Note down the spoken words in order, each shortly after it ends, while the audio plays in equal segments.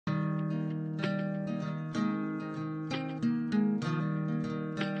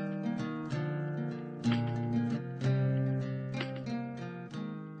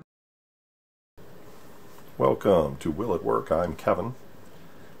Welcome to Will at Work. I'm Kevin.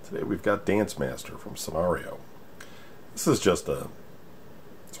 Today we've got Dance Master from Senario. This is just a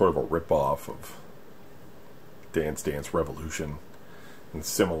sort of a rip-off of Dance Dance Revolution and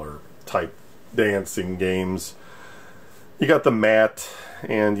similar type dancing games. You got the mat,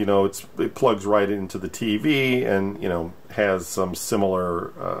 and it plugs right into the TV, and has some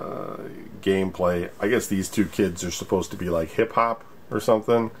similar gameplay. I guess these two kids are supposed to be like hip hop or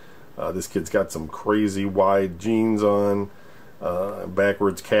something. This kid's got some crazy wide jeans on,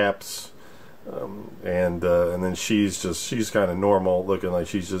 backwards caps, and then she's kind of normal, looking like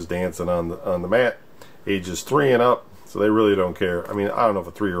she's just dancing on the mat. Ages 3 and up, so they really don't care. I mean, I don't know if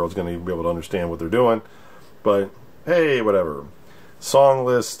a 3-year-old's going to even be able to understand what they're doing, but hey, whatever. Song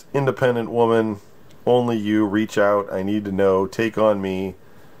list, independent woman, only you, reach out, I need to know, take on me.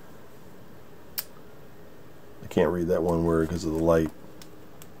 I can't read that one word because of the light.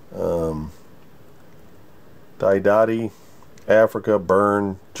 Daidati, Africa,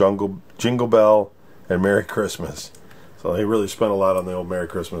 Burn, Jingle Bell, and Merry Christmas. So they really spent a lot on the old Merry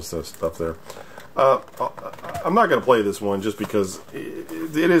Christmas stuff there. I'm not going to play this one just because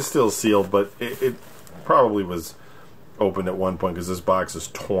it is still sealed, but it probably was opened at one point because this box is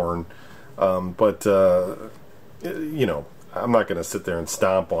torn. I'm not going to sit there and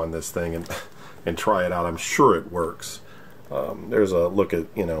stomp on this thing and try it out. I'm sure it works. There's a look at,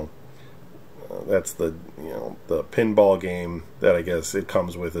 that's the pinball game that I guess it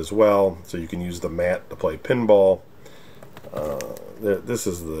comes with as well, so you can use the mat to play pinball. This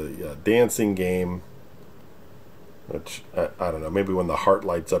is the dancing game, which I don't know, maybe when the heart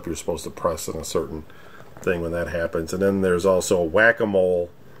lights up you're supposed to press on a certain thing when that happens. And then there's also a whack-a-mole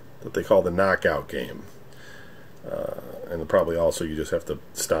that they call the knockout game, and probably also you just have to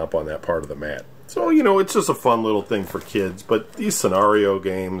stomp on that part of the mat. So it's just a fun little thing for kids. But these Senario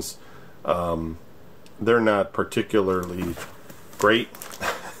games, they're not particularly great.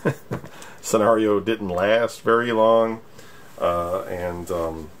 Senario didn't last very long, and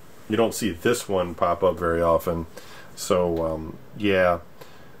you don't see this one pop up very often. So yeah,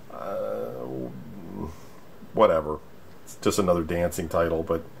 whatever. It's just another dancing title,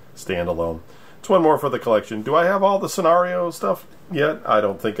 but standalone. It's one more for the collection. Do I have all the Senario stuff yet? I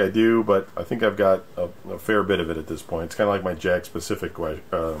don't think I do, but I think I've got a fair bit of it at this point. It's kind of like my Jack-specific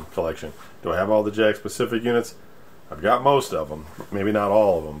collection. Do I have all the Jack-specific units? I've got most of them. Maybe not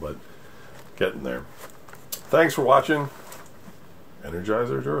all of them, but getting there. Thanks for watching.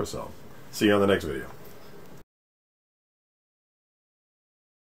 Energizer Duracell. See you on the next video.